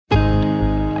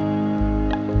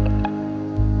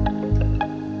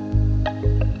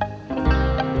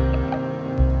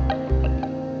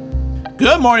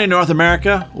Good morning, North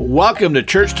America. Welcome to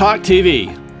Church Talk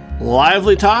TV.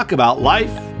 Lively talk about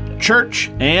life, church,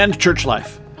 and church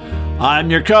life. I'm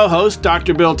your co-host,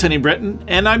 Dr. Bill Tenney-Britton,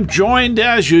 and I'm joined,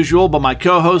 as usual, by my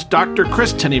co-host, Dr.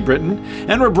 Kris Tenney-Britton,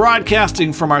 and we're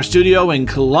broadcasting from our studio in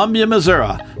Columbia,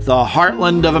 Missouri, the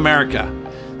heartland of America.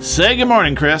 Say good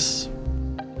morning, Kris.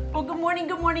 Well, good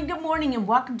morning, and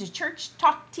welcome to Church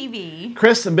Talk TV.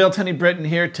 Kris and Bill Tenney-Britton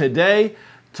here today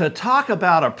to talk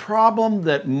about a problem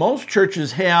that most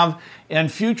churches have and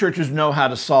few churches know how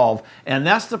to solve, and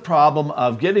that's the problem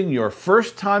of getting your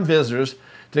first-time visitors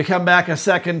to come back a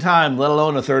second time, let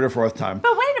alone a third or fourth time.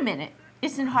 But wait a minute.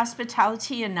 Isn't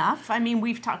hospitality enough? I mean,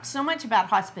 we've talked so much about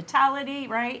hospitality,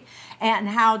 right? And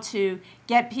how to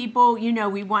get people,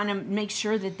 we want to make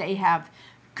sure that they have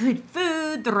good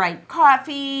food, the right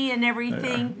coffee and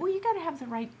everything. Well, you got to have the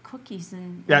right cookies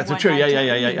and it's true.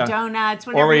 Yeah. Donuts,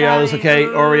 Oreos, okay.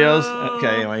 Oreos.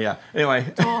 Okay, anyway.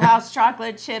 Toll House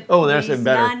chocolate chip. Oh, there's even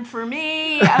better. None for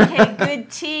me. Okay, good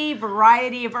tea,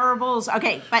 variety of herbals.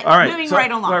 Okay, but moving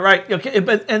right along. Right. Okay,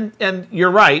 but and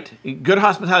you're right. Good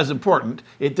hospitality is important.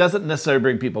 It doesn't necessarily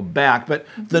bring people back, but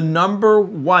the number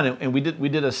one, and we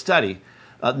did a study.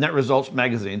 Net Results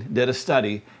Magazine did a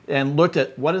study and looked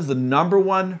at what is the number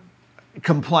one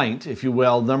complaint, if you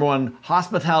will, number one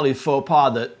hospitality faux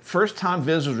pas that first-time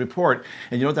visitors report.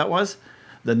 And you know what that was?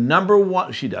 The number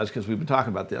one, she does because we've been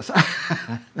talking about this.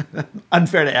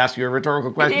 Unfair to ask you a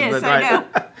rhetorical question. It is, but right.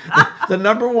 I know.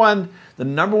 the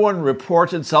number one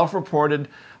reported, self-reported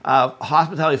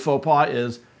hospitality faux pas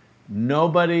is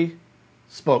nobody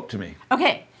spoke to me.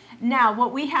 Okay. Now,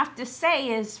 what we have to say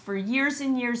is for years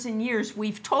and years and years,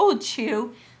 we've told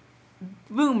you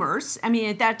boomers, I mean,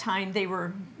 at that time, they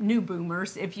were new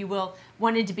boomers, if you will,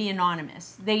 wanted to be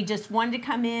anonymous. They just wanted to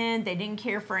come in. They didn't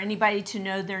care for anybody to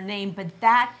know their name, but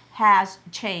that has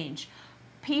changed.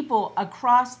 People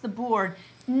across the board,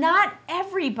 not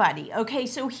everybody, okay?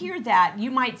 So hear that.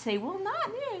 You might say, well,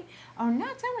 not me, or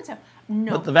not so-and-so.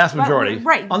 No. But the vast majority,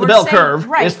 right, on the bell curve,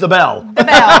 it's the bell. The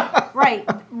bell, right.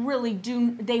 Really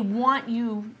they want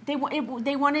you, they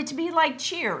want it to be like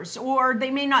Cheers, or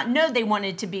they may not know they want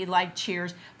it to be like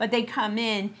Cheers, but they come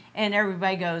in and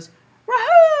everybody goes,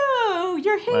 "Rahoo,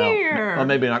 you're here." Well,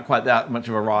 maybe not quite that much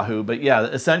of a rahoo, but yeah,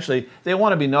 essentially they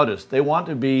want to be noticed. They want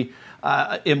to be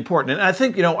important. And I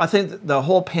think the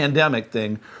whole pandemic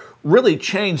thing really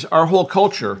changed our whole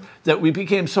culture, that we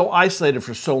became so isolated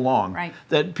for so long, right,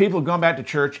 that people have gone back to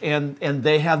church and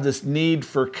they have this need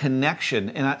for connection,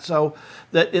 and so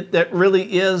that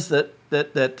really is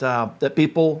that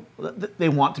people, they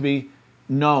want to be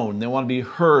known, they want to be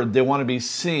heard, they want to be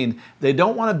seen. They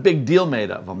don't want a big deal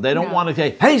made of them. They don't want to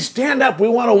say, "Hey, stand up, we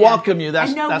want to welcome you."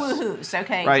 That's woohoos,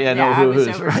 okay? Right, no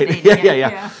woohoos, right?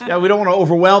 Yeah. We don't want to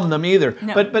overwhelm them either.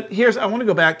 No. But I want to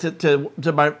go back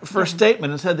to my first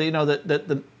statement and said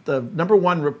that the number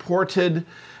one reported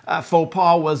faux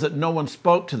pas was that no one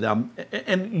spoke to them,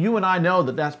 and you and I know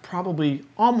that that's probably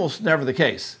almost never the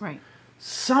case. Right.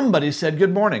 Somebody said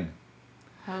good morning.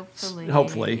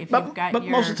 Hopefully. But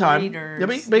most of the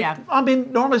time, I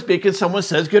mean, normally speaking, someone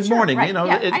says good morning. Right.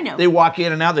 I know. They walk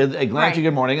in and out, they glance you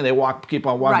good morning, and they keep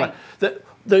on walking. Right.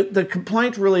 The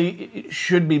complaint really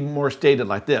should be more stated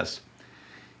like this.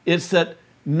 It's that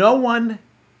no one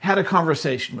had a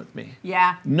conversation with me.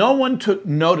 Yeah. No one took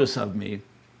notice of me.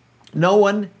 No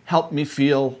one helped me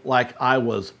feel like I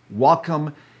was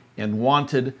welcome and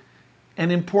wanted and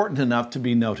important enough to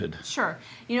be noted. Sure.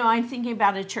 I'm thinking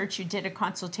about a church you did a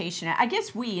consultation at. I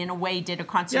guess we, in a way, did a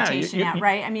consultation at,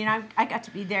 right? I mean, I got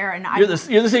to be there. And you're the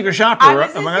secret shopper. I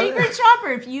was the secret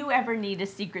shopper. If you ever need a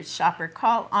secret shopper,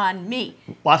 call on me.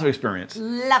 Lots of experience.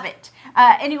 Love it.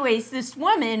 Anyways, this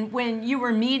woman, when you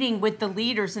were meeting with the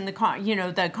leaders and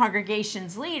the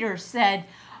congregation's leaders,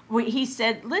 he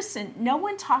said, "Listen, no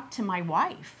one talked to my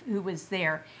wife who was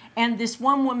there." And this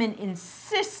one woman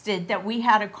insisted that we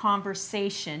had a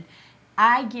conversation.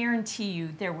 I guarantee you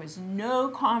there was no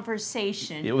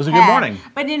conversation. It was a good morning.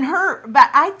 But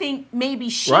I think maybe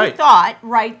she thought,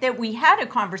 that we had a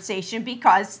conversation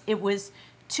because it was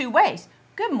two ways.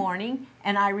 Good morning.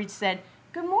 And I said,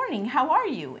 "Good morning, how are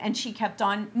you?" And she kept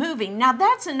on moving. Now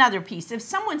that's another piece. If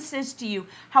someone says to you,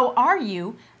 "How are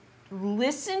you?"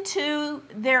 listen to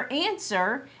their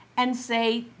answer and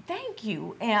say thank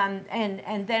you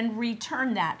and then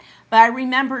return that. But I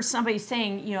remember somebody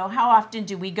saying, how often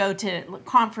do we go to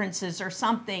conferences or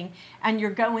something, and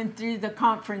you're going through the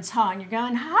conference hall and you're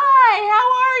going, hi, how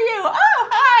are you? Oh,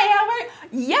 hi, how are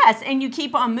you? Yes, and you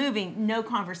keep on moving. No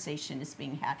conversation is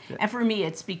being had. Yeah. And for me,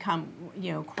 it's become,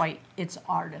 it's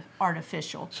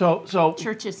artificial. So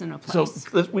church isn't a place.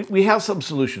 So we have some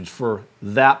solutions for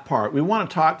that part. We want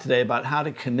to talk today about how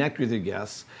to connect with your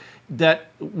guests that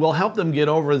will help them get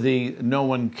over the no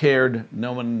one cared,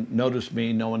 no one noticed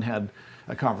me, no one had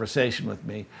a conversation with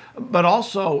me, but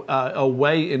also a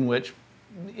way in which,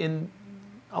 in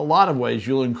a lot of ways,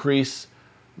 you'll increase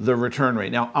the return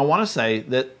rate. Now, I want to say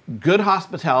that good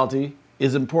hospitality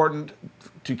is important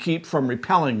to keep from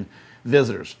repelling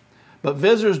visitors. But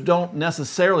visitors don't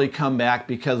necessarily come back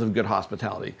because of good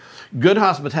hospitality. Good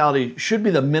hospitality should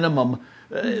be the minimum.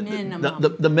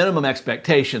 The minimum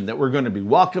expectation that we're going to be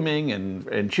welcoming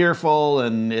and cheerful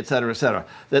and et cetera,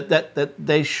 that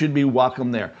they should be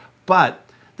welcome there. But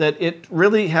that it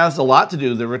really has a lot to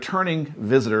do, the returning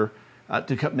visitor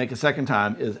to make a second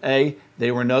time is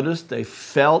they were noticed, they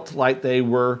felt like they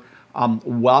were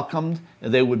welcomed,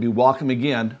 and they would be welcome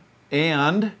again,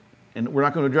 and we're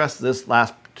not going to address this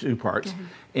last two parts,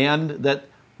 and that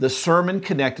the sermon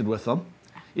connected with them,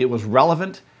 it was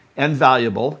relevant and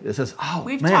valuable. It says,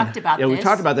 we've talked about this. Yeah, we've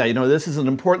talked about that. This is an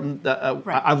important,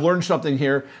 right. I've learned something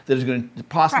here that is going to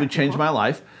possibly change my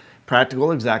life.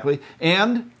 Practical, exactly.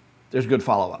 And there's good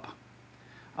follow-up.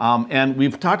 And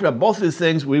we've talked about both of these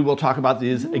things. We will talk about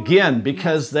these again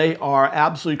because they are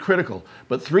absolutely critical.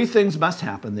 But three things must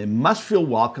happen. They must feel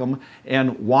welcome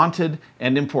and wanted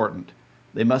and important.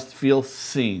 They must feel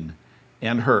seen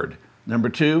and heard. Number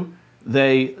two,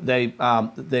 they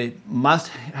must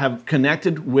have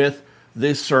connected with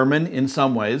the sermon in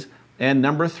some ways. And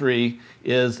number three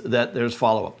is that there's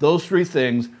follow-up. Those three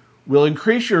things will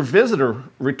increase your visitor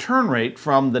return rate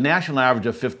from the national average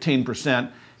of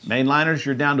 15%. Mainliners,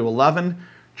 you're down to 11.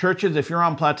 Churches, if you're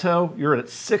on plateau, you're at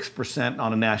 6%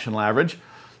 on a national average.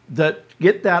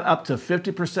 Get that up to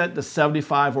 50% to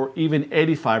 75 or even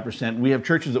 85%. We have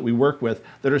churches that we work with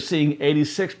that are seeing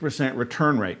 86%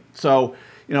 return rate. So,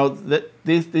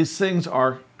 these things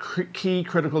are key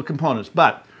critical components.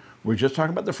 But we're just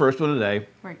talking about the first one today.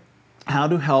 Right. How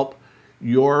to help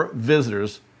your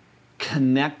visitors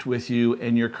connect with you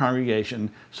and your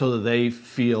congregation so that they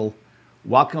feel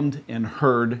welcomed and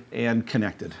heard and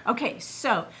connected. Okay,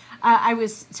 so I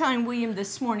was telling William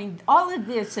this morning, all of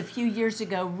this a few years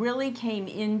ago really came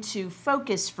into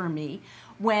focus for me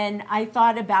when I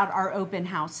thought about our open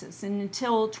houses. And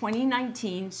until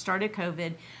 2019, started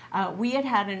COVID, we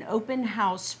had an open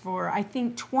house for, I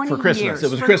think, 20 years. For Christmas.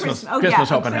 It was Christmas.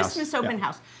 Christmas open house. Christmas open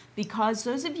house. Because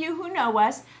those of you who know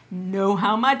us know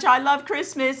how much I love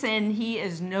Christmas, and he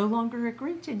is no longer a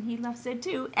Grinch, and he loves it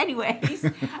too. Anyways, the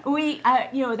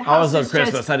house I always love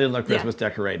Christmas. I didn't love Christmas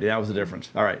decorated. That was the difference.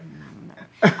 All right.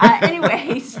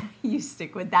 Anyways, you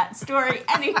stick with that story.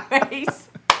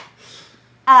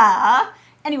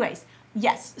 Anyways,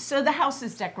 yes, so the house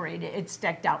is decorated. It's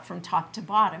decked out from top to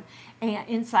bottom, and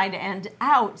inside and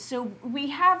out. So we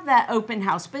have that open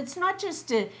house, but it's not just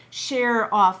to share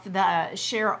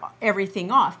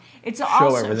everything off. It's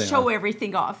also show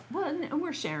everything off. Well,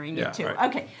 we're sharing it too. Right.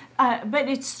 Okay, but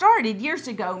it started years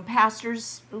ago. And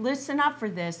pastors, listen up for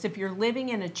this. If you're living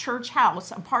in a church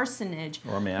house, a parsonage,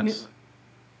 or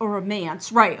a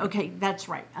manse, right, okay, that's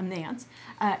right, a manse.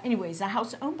 Anyways, a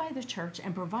house owned by the church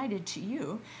and provided to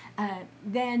you,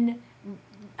 then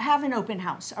have an open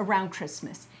house around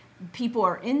Christmas. People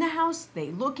are in the house,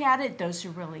 they look at it, those who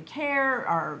really care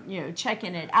are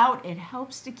checking it out. It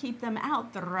helps to keep them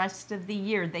out the rest of the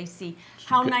year. They see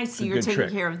how nicely you're taking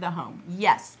care of the home.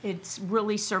 Yes, it's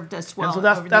really served us well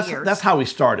over the years. That's how we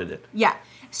started it. Yeah.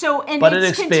 So, but it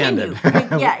expanded.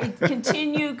 It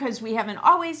continued because we haven't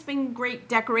always been great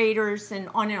decorators and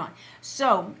on and on.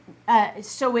 So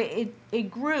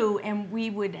it grew, and we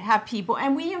would have people,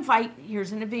 and we invite,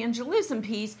 here's an evangelism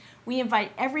piece, we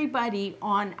invite everybody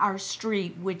on our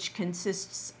street, which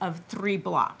consists of 3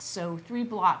 blocks. So 3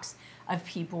 blocks of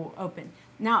people open.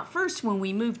 Now, at first, when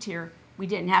we moved here, we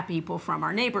didn't have people from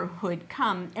our neighborhood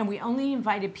come, and we only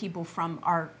invited people from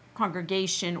our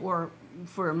congregation or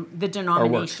for the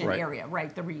denomination area,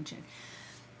 right, the region.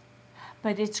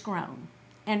 But it's grown,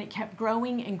 and it kept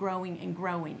growing and growing and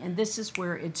growing, and this is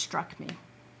where it struck me.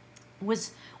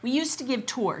 We used to give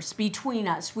tours between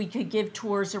us. We could give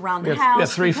tours around the house. We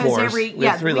have 3 floors. We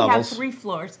have 3 levels. We have 3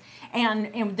 floors,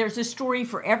 and there's a story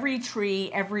for every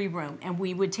tree, every room, and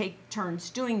we would take turns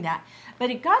doing that.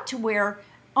 But it got to where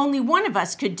only one of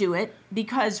us could do it,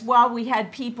 because while we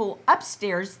had people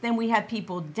upstairs, then we had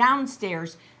people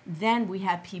downstairs, then we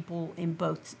had people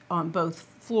on both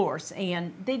floors,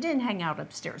 and they didn't hang out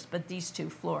upstairs, but these 2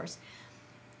 floors.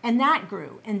 And that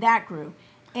grew, and that grew.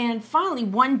 And finally,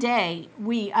 one day,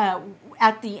 we,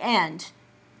 at the end,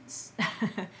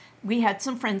 we had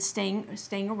some friends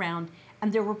staying around,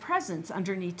 and there were presents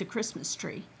underneath the Christmas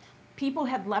tree. People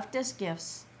had left us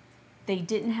gifts. They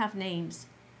didn't have names,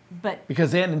 but...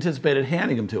 Because they hadn't anticipated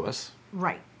handing them to us.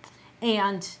 Right.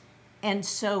 And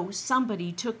so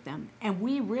somebody took them, and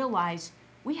we realized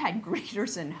we had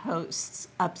greeters and hosts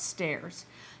upstairs.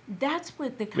 That's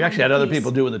what the... We actually had other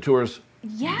people doing the tours.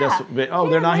 Yeah.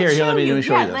 They're not here. Here, let me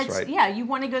show you this, right? Yeah, you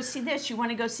want to go see this. You want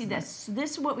to go see this. So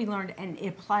this is what we learned, and it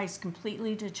applies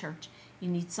completely to church. You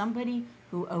need somebody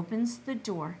who opens the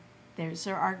door. Those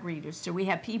are our greeters. So we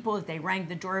have people, if they rang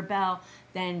the doorbell,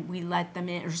 then we let them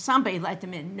in, or somebody let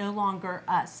them in, no longer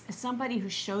us. Somebody who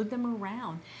showed them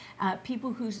around,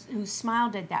 people who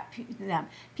smiled at them,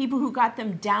 people who got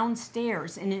them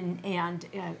downstairs and handed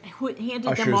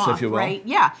Ushers, them off, if you will. right?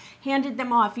 Yeah, handed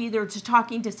them off either to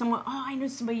talking to someone, I know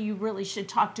somebody you really should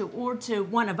talk to, or to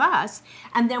one of us,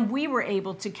 and then we were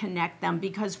able to connect them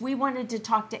because we wanted to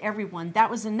talk to everyone. That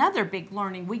was another big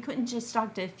learning. We couldn't just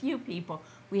talk to a few people.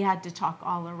 We had to talk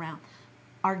all around.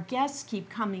 Our guests keep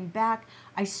coming back.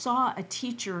 I saw a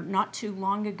teacher not too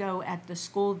long ago at the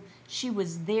school. She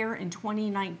was there in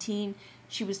 2019.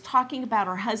 She was talking about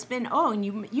her husband. Oh, and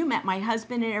you met my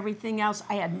husband and everything else.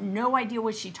 I had no idea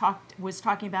what she was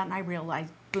talking about, and I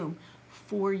realized, boom,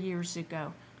 4 years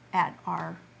ago at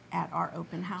our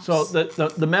open house. So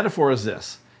the metaphor is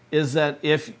this, is that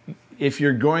if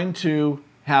you're going to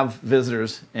have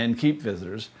visitors and keep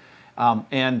visitors,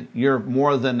 and you're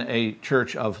more than a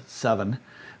church of 7,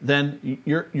 then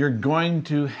you're going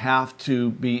to have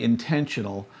to be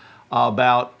intentional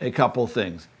about a couple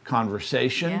things: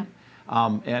 conversation,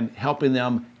 and helping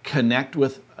them connect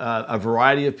with a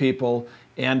variety of people,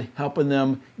 and helping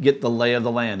them get the lay of the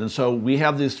land. And so we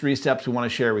have these 3 steps we want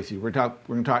to share with you. We're going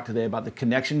to talk today about the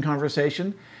connection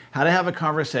conversation, how to have a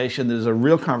conversation that is a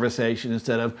real conversation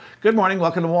instead of, good morning,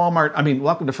 welcome to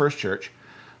welcome to First Church.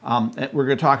 We're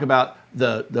going to talk about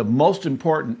the most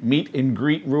important meet and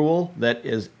greet rule that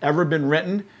has ever been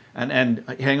written, and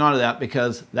hang on to that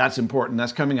because that's important.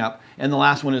 That's coming up. And the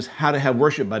last one is how to have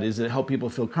worship buddies that help people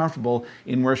feel comfortable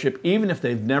in worship, even if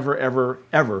they've never, ever,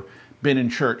 ever been in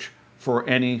church for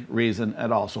any reason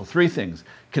at all. So 3 things: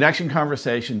 connection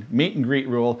conversation, meet and greet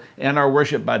rule, and our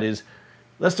worship buddies.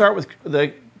 Let's start with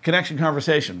the connection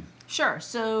conversation. Sure.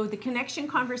 So the connection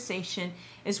conversation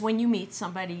is when you meet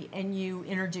somebody and you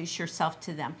introduce yourself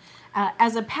to them.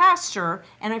 As a pastor,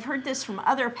 and I've heard this from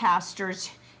other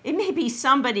pastors, it may be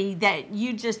somebody that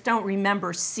you just don't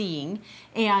remember seeing,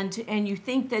 and you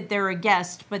think that they're a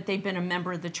guest, but they've been a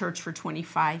member of the church for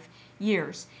 25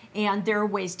 years. And there are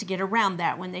ways to get around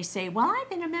that when they say, well, I've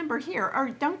been a member here, or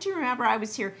don't you remember I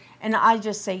was here? And I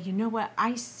just say, you know what?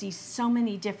 I see so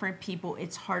many different people.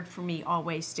 It's hard for me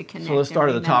always to connect. So let's start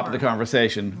at the top of the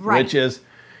conversation, right, which is,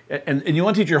 and you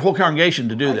want to teach your whole congregation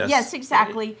to do this. Yes,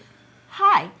 exactly.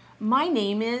 Hi, my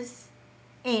name is,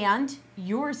 and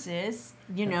yours is,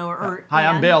 or... Hi,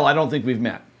 I'm Bill. I don't think we've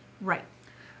met. Right.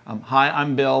 Hi,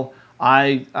 I'm Bill.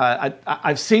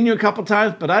 I've seen you a couple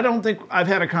times, but I don't think I've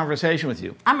had a conversation with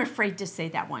you. I'm afraid to say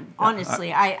that one.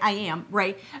 Honestly, I am,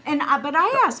 right? But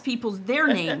I ask people their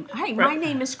name. Hey, my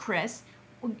name is Kris.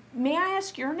 May I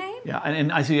ask your name? Yeah,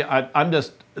 and I see,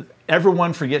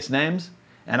 everyone forgets names,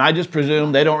 and I just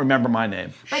presume they don't remember my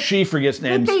name. She forgets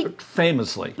names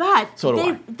famously. But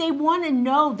so they want to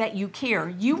know that you care.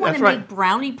 You want to make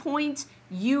brownie points.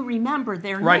 You remember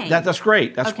their name. Right, that's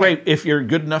great. That's great if you're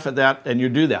good enough at that and you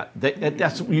do that.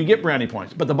 That's you get brownie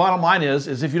points. But the bottom line is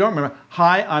if you don't remember,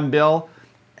 hi, I'm Bill.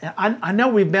 I know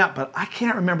we've met, but I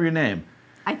can't remember your name.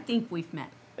 I think we've met.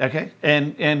 Okay,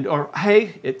 or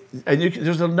hey,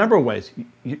 there's a number of ways.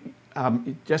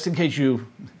 Just in case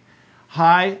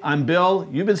hi, I'm Bill.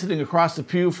 You've been sitting across the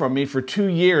pew from me for 2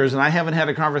 years, and I haven't had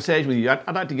a conversation with you.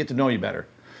 I'd like to get to know you better.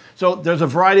 So there's a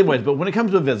variety of ways. But when it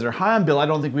comes to a visitor, hi, I'm Bill. I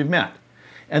don't think we've met.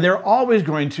 And they're always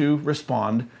going to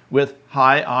respond with,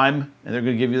 hi, I'm, and they're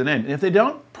going to give you the name. And if they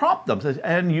don't, prompt them. Say,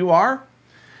 and you are?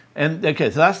 And okay,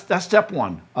 so that's step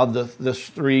 1 of this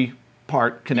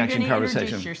 3-part connection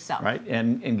conversation. Introduce yourself. Right?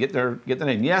 And get the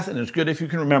name. Yes, and it's good if you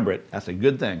can remember it. That's a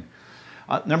good thing.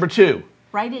 Number 2.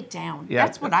 Write it down. Yeah.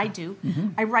 That's what I do. Mm-hmm.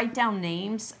 I write down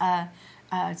names.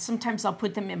 Sometimes I'll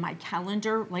put them in my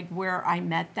calendar, like where I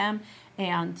met them,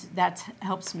 and that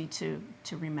helps me to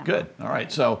remember. Good. All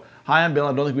right. So, hi, I'm Bill.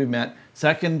 I don't think we've met.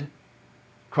 Second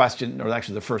question, or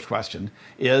actually the first question,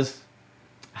 is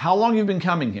how long you've been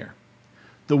coming here.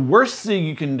 The worst thing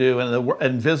you can do,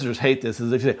 and visitors hate this,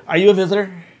 is they say, "Are you a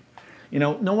visitor?" You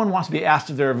know, no one wants to be asked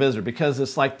if they're a visitor because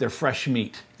it's like they're fresh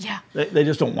meat. Yeah. They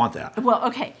just don't want that. Well,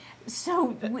 okay.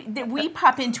 So we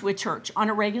pop into a church on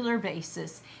a regular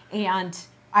basis, and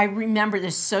I remember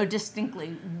this so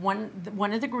distinctly. One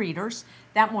of the greeters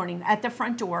that morning at the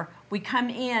front door, we come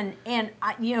in, and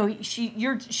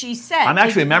she said, I'm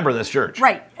actually a member of this church.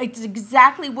 Right. It's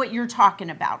exactly what you're talking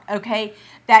about, okay?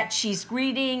 That she's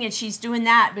greeting and she's doing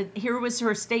that, but here was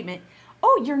her statement.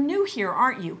 "Oh, you're new here,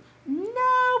 aren't you?"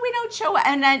 "No, we don't show up."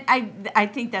 And I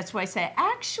think that's why I say,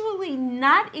 actually,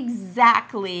 not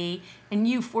exactly. And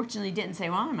you fortunately didn't say,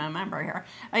 "Well, I'm a member here."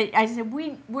 I said,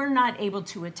 we're not able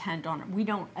to we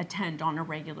don't attend on a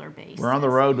regular basis. We're on the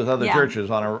road with other churches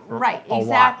on a Right, a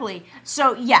exactly. lot.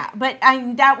 So, yeah, but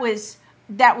that was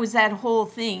that whole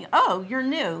thing. "Oh, you're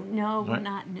new." "No, we're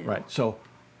not new." Right. So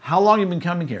how long have you been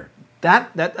coming here?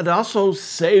 That also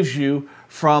saves you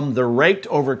from the raked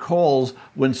over coals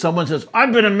when someone says,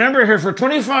 "I've been a member here for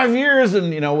 25 years,"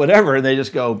 and whatever, and they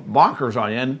just go bonkers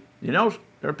on you. And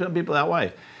there are some people that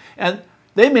way. And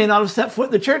they may not have set foot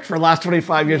in the church for the last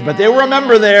 25 years, but they were a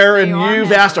member there, and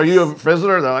you've asked, "Are you a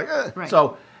visitor?" They're like, eh. Right.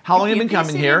 So how long have you been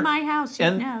coming here? In my house,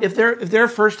 and know. if they're a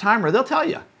first timer, they'll tell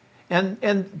you. And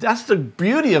that's the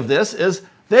beauty of this is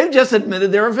they've just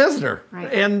admitted they're a visitor,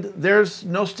 Right. and there's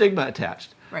no stigma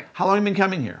attached. Right. How long have you been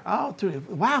coming here? Oh,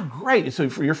 wow, great. So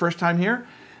for your first time here,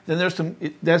 then there's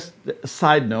a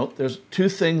side note. There's two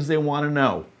things they want to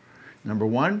know. Number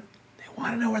one, they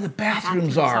want to know where the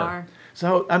bathrooms are.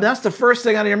 So that's the first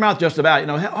thing out of your mouth, just about.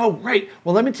 Oh, great.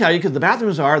 Well, let me tell you, because the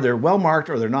bathrooms they're well marked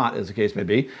or they're not, as the case may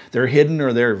be. They're hidden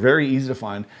or they're very easy to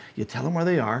find. You tell them where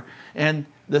they are. And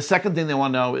the second thing they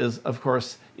want to know is, of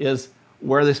course,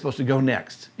 where are they supposed to go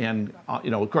next? And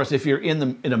of course, if you're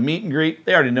in a meet and greet,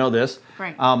 they already know this.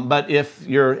 Right. But if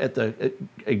you're at a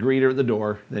greeter at the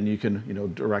door, then you can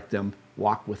direct them,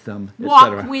 walk with them,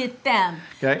 Walk with them.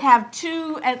 Okay. Have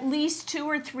at least 2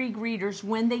 or 3 greeters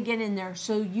when they get in there,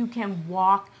 so you can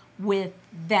walk with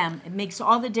them. It makes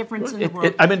all the difference in the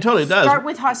world. I've been told it does. Start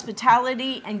with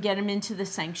hospitality and get them into the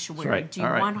sanctuary. That's right. Do you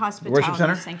All right. want hospitality? Worship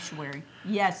center? Sanctuary.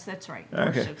 Yes, that's right.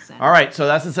 Okay. Worship center. All right. So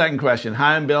that's the second question.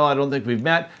 Hi, I'm Bill. I don't think we've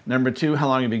met. Number 2, how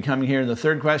long have you been coming here? And the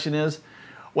third question is,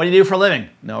 what do you do for a living?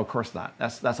 No, of course not.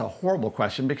 That's a horrible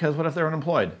question, because what if they're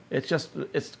unemployed? It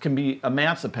can be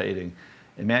emancipating,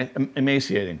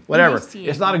 emaciating, whatever.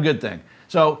 It's not a good thing.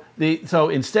 So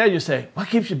instead you say, what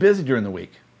keeps you busy during the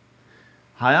week?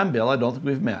 Hi, I'm Bill. I don't think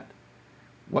we've met.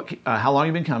 How long have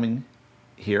you been coming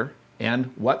here?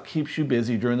 And what keeps you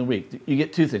busy during the week? You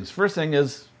get 2 things. First thing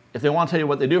is, if they want to tell you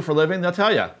what they do for a living, they'll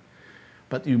tell you.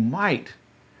 But you might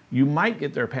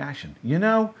get their passion.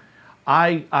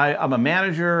 I'm a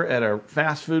manager at a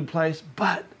fast food place,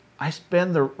 but I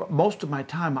spend most of my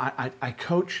time, I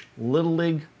coach Little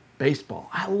League baseball.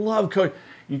 I love coaching.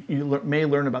 You may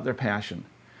learn about their passion.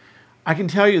 I can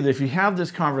tell you that if you have this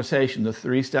conversation, the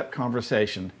 3-step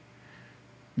conversation,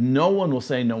 no one will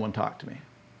say, "No one talked to me,"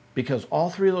 because all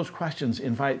 3 of those questions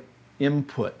invite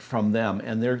input from them,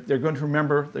 and they're going to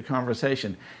remember the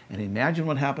conversation. And imagine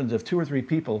what happens if 2 or 3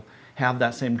 people have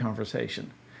that same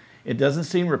conversation. It doesn't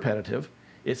seem repetitive.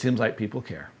 It seems like people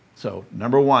care. So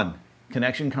number 1,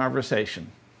 connection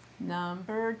conversation.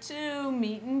 Number 2,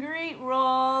 meet and greet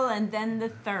roll, and then the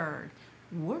third,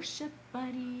 worship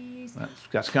buddies.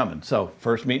 That's coming. So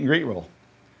first, meet and greet roll.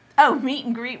 Oh, meet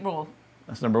and greet roll.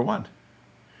 That's number 1.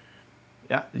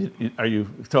 Yeah, are you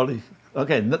totally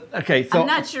okay? Okay, so I'm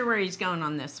not sure where he's going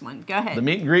on this one. Go ahead. The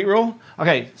meet and greet rule.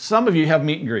 Okay, some of you have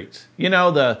meet and greets. You're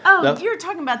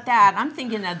talking about that. I'm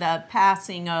thinking of the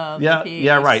passing of the peace.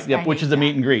 Yeah, right. Yep, which is the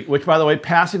meet and greet. Which, by the way,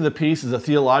 passing the peace is a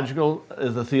theological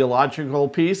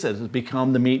piece. It has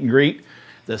become the meet and greet.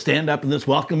 The stand up and let's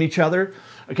welcome each other.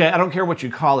 Okay, I don't care what you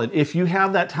call it. If you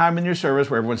have that time in your service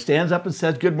where everyone stands up and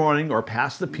says good morning or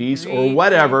pass the peace or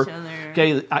whatever,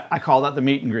 okay, I call that the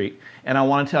meet and greet. And I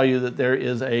want to tell you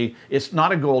that it's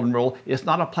not a golden rule, it's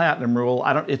not a platinum rule.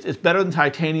 It's better than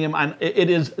titanium. It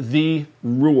is the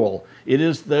rule. It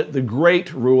is the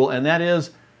great rule, and that is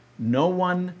no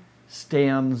one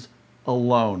stands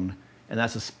alone. And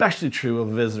that's especially true of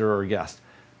a visitor or a guest.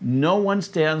 No one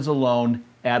stands alone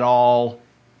at all,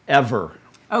 ever.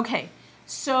 Okay.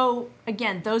 So,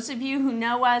 again, those of you who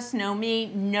know us, know me,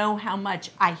 know how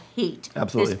much I hate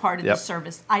this part of the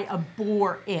service. I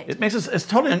abhor it. It makes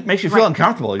you feel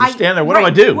uncomfortable. You stand there, what do I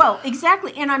do? Well,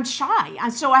 exactly, and I'm shy.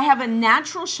 So I have a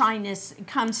natural shyness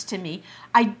comes to me.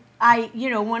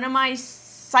 One of my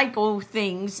psycho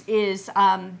things is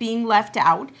being left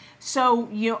out So,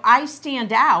 I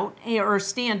stand out or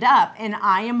stand up, and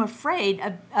I am afraid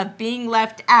of being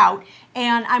left out.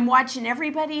 And I'm watching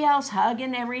everybody else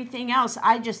hugging everything else.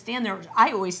 I just stand there.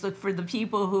 I always look for the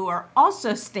people who are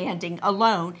also standing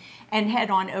alone and head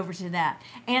on over to that.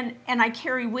 And I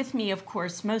carry with me, of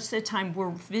course, most of the time we're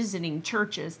visiting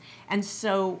churches. And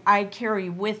so I carry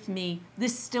with me,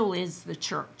 this still is the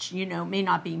church. It may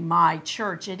not be my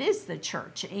church. It is the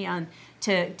church. And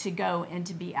to go and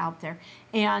to be out there.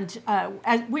 And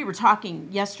as we were talking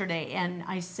yesterday, and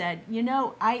I said,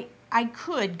 I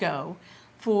could go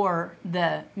for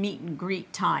the meet and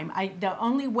greet time. The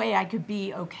only way I could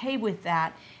be okay with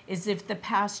that is if the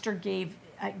pastor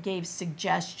gave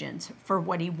suggestions for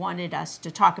what he wanted us to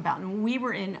talk about. And we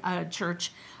were in a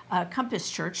church,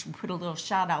 Compass Church, we put a little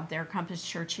shout out there, Compass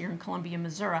Church here in Columbia,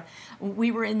 Missouri.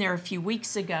 We were in there a few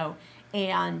weeks ago,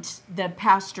 and the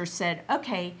pastor said,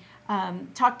 okay,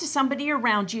 talk to somebody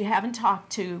around you haven't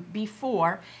talked to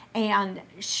before and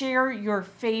share your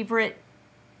favorite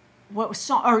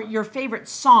your favorite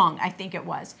song, I think it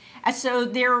was. And so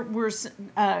there were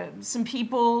some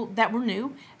people that were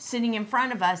new sitting in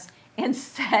front of us and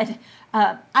said,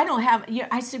 I don't have,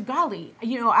 I said, golly,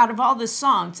 out of all the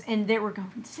songs, and they were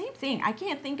going, same thing, I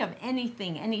can't think of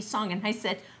any song. And I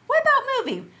said, what about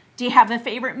movie? Do you have a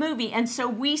favorite movie? And so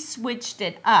we switched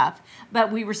it up,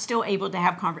 but we were still able to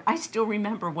have I still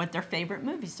remember what their favorite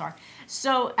movies are.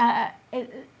 So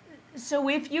so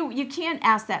if you can't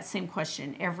ask that same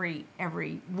question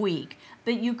every week,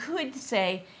 but you could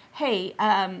say, hey,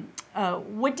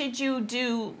 what did you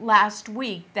do last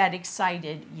week that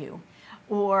excited you?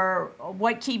 Or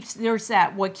what keeps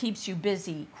you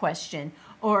busy question?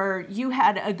 Or you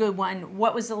had a good one,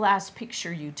 what was the last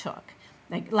picture you took?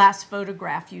 Like last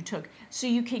photograph you took. So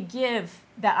you could give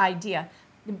the idea,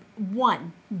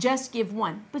 just give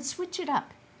one, but switch it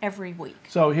up every week.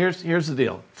 So here's the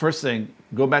deal. First thing,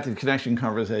 go back to the connection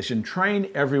conversation. Train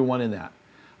everyone in that.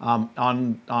 On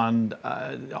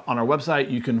our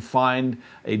website, you can find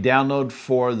a download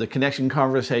for the connection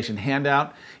conversation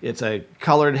handout. It's a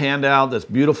colored handout that's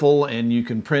beautiful, and you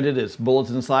can print it. It's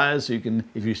bulletin size, so you can,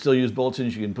 if you still use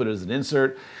bulletins, you can put it as an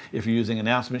insert. If you're using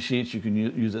announcement sheets, you can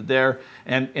use it there.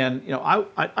 And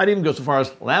I'd even go so far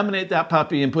as laminate that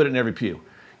puppy and put it in every pew.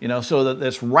 So that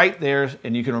it's right there,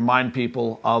 and you can remind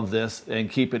people of this and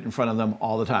keep it in front of them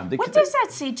all the time. What does that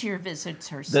say to your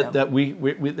visitors? That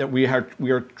we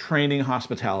are training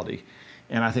hospitality,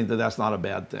 and I think that's not a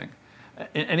bad thing.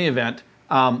 In any event,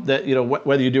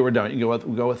 whether you do or don't, you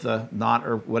go with the not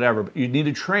or whatever. But you need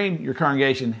to train your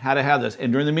congregation how to have this.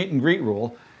 And during the meet and greet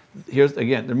rule, here's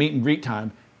again the meet and greet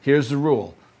time. Here's the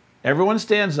rule: everyone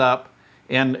stands up,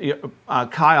 and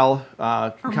Kyle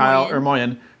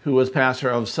Ermoyan, who was pastor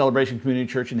of Celebration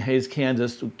Community Church in Hays,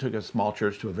 Kansas, who took a small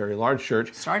church to a very large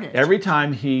church. Every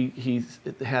time he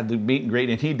had the meet and greet,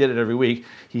 and he did it every week,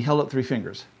 he held up 3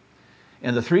 fingers.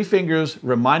 And the 3 fingers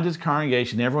reminded his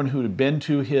congregation, everyone who had been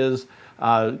to his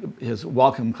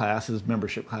welcome class, his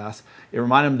membership class, it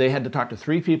reminded them they had to talk to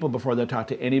 3 people before they talked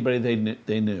to anybody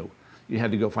they knew. You had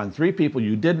to go find 3 people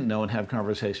you didn't know and have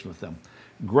conversation with them.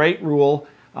 Great rule.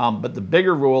 But the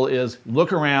bigger rule is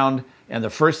look around, and the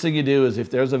first thing you do is if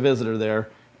there's a visitor there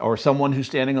or someone who's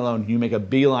standing alone, you make a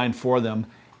beeline for them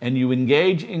and you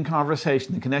engage in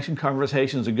conversation. The connection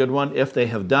conversation is a good one. If they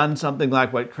have done something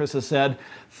like what Kris has said,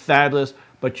 fabulous,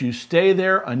 but you stay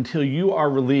there until you are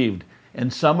relieved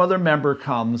and some other member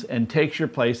comes and takes your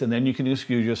place, and then you can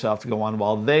excuse yourself to go on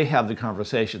while they have the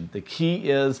conversation. The key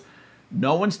is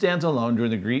no one stands alone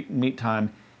during the greet and meet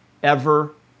time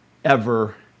ever,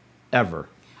 ever, ever.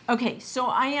 Okay, so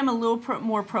I am a little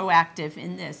more proactive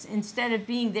in this. Instead of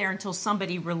being there until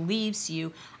somebody relieves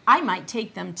you, I might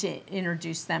take them to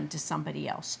introduce them to somebody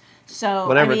else. So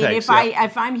whatever it takes,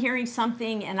 if I'm hearing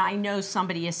something and I know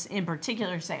somebody is in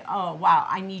particular, say, oh wow,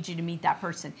 I need you to meet that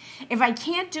person. If I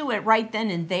can't do it right then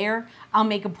and there, I'll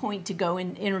make a point to go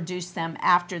and introduce them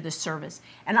after the service.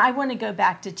 And I want to go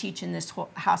back to teaching this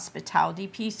hospitality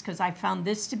piece because I found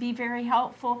this to be very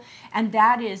helpful, and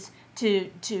that is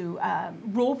to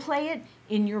role play it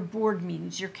in your board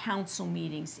meetings, your council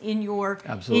meetings, in your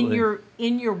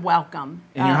welcome,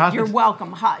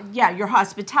 your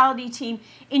hospitality team,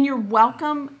 in your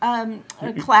welcome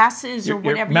classes or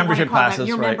whatever membership you want to call classes,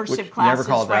 your right? membership classes, you never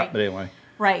call it right? that, but anyway.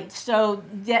 Right, so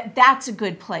that's a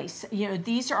good place.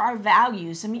 These are our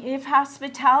values. I mean, if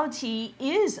hospitality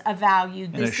is a value,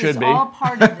 this is all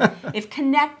part of it. If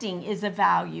connecting is a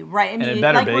value, right? I mean,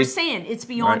 like we're saying, it's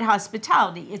beyond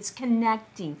hospitality. It's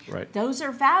connecting. Right. Those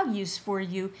are values for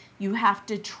you. You have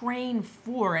to train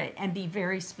for it and be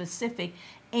very specific.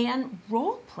 and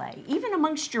role play. Even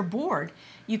amongst your board,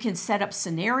 you can set up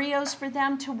scenarios for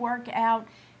them to work out.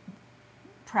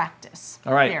 Practice.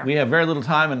 All right, there. we have very little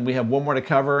time, and we have one more to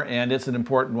cover, and it's an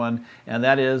important one, and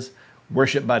that is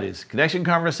worship buddies. Connection,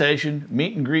 conversation,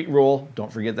 meet and greet rule.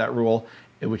 Don't forget that rule,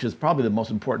 which is probably the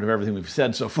most important of everything we've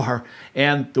said so far,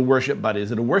 and the worship buddies.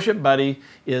 And a worship buddy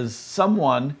is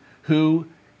someone who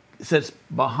sits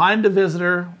behind a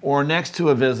visitor or next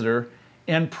to a visitor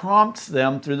and prompts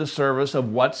them through the service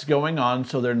of what's going on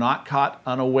so they're not caught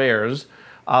unawares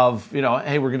of,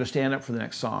 hey, we're going to stand up for the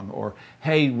next song, or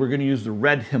hey, we're going to use the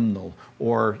red hymnal,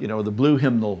 or the blue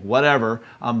hymnal, whatever.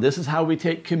 This is how we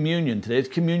take communion. Today's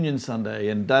Communion Sunday,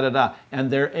 and da-da-da.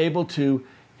 And they're able to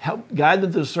help guide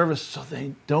them through the service so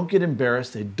they don't get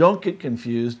embarrassed, they don't get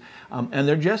confused, and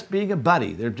they're just being a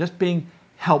buddy. They're just being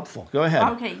helpful. Go ahead.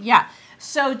 Okay, yeah.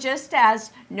 So just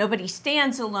as nobody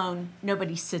stands alone,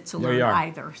 nobody sits alone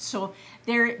either. So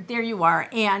there you are.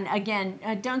 And again,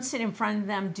 don't sit in front of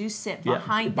them. Do sit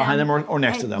behind them. Behind them or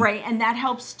next to them. Right, and that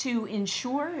helps to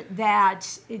ensure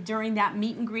that during that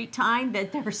meet and greet time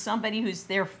that there's somebody who's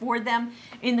there for them.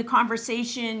 In the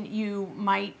conversation, you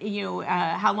might,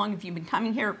 how long have you been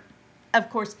coming here? Of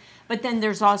course, but then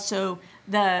there's also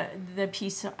the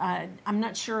piece. I'm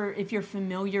not sure if you're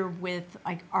familiar with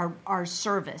like our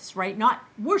service, right? Not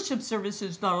worship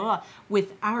services,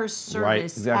 with our service. Right,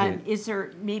 exactly. Is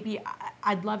there maybe?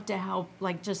 I'd love to help,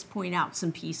 like just point out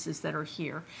some pieces that are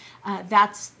here.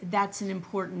 That's an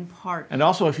important part. And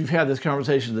also, if you've had this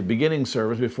conversation at the beginning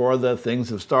service before the things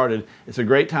have started, it's a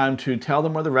great time to tell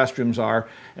them where the restrooms are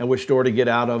and which door to get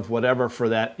out of, whatever, for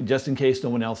that, just in case no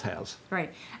one else has.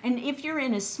 Right. And if you're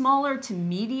in a smaller to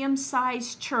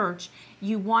medium-sized church,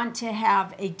 you want to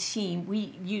have a team.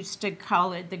 We used to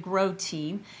call it the GROW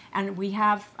team, and we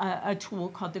have a tool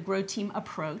called the GROW team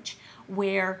approach,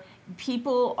 where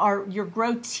your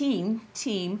GROW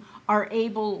team are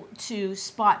able to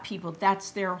spot people. That's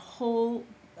their whole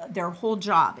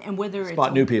job. And whether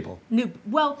spot new people.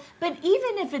 But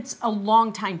even if it's a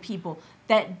long time people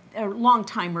that are long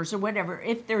timers or whatever,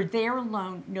 if they're there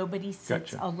alone, nobody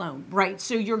sits alone, right?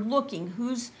 So you're looking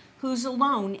who's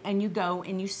alone, and you go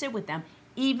and you sit with them.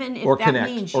 Even if that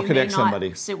means you may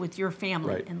not sit with your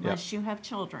family unless you have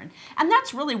children. And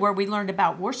that's really where we learned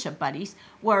about worship buddies,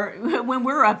 where when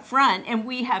we're up front and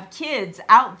we have kids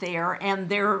out there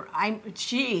and I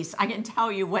can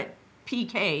tell you what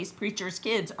PKs, preachers'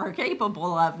 kids, are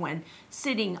capable of when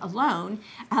sitting alone.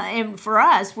 And for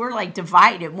us, we're like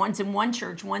divided. One's in one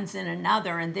church, one's in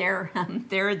another, and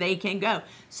there they can go.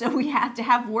 So we had to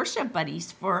have worship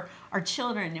buddies for our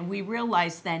children, and we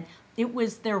realized then it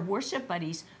was their worship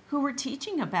buddies who were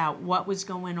teaching about what was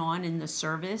going on in the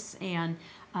service, and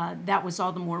that was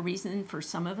all the more reason for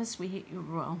some of us. We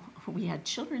had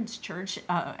children's church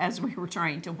as we were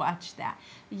trying to watch that.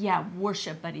 Yeah,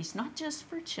 worship buddies, not just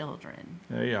for children.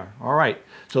 There you are. All right.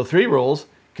 So 3 rules: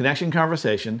 connection,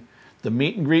 conversation, the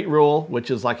meet and greet rule,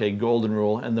 which is like a golden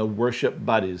rule, and the worship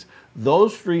buddies.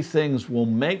 Those 3 things will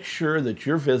make sure that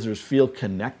your visitors feel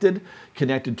connected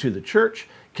to the church,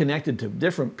 connected to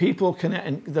different people,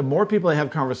 and the more people they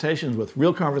have conversations with,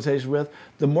 real conversations with,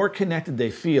 the more connected they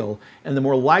feel, and the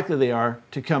more likely they are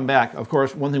to come back. Of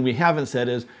course, one thing we haven't said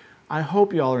is, I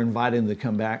hope y'all are inviting them to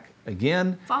come back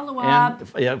again. Follow up.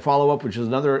 Follow up, which is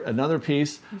another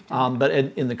piece. But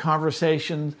in the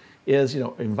conversation is,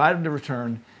 invite them to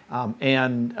return,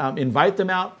 and invite them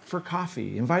out for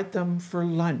coffee, invite them for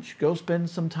lunch, go spend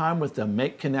some time with them,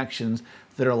 make connections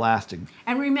that are lasting.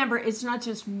 And remember, it's not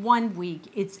just one week,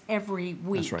 it's every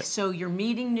week. That's right. So you're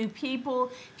meeting new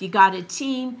people. If you got a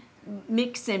team,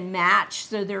 mix and match,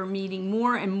 so they're meeting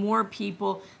more and more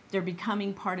people. They're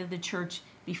becoming part of the church.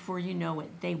 Before you know it,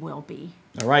 they will be.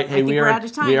 All right. Hey, we are out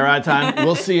of time. We are out of time.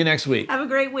 We'll see you next week. Have a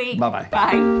great week. Bye-bye.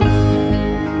 Bye.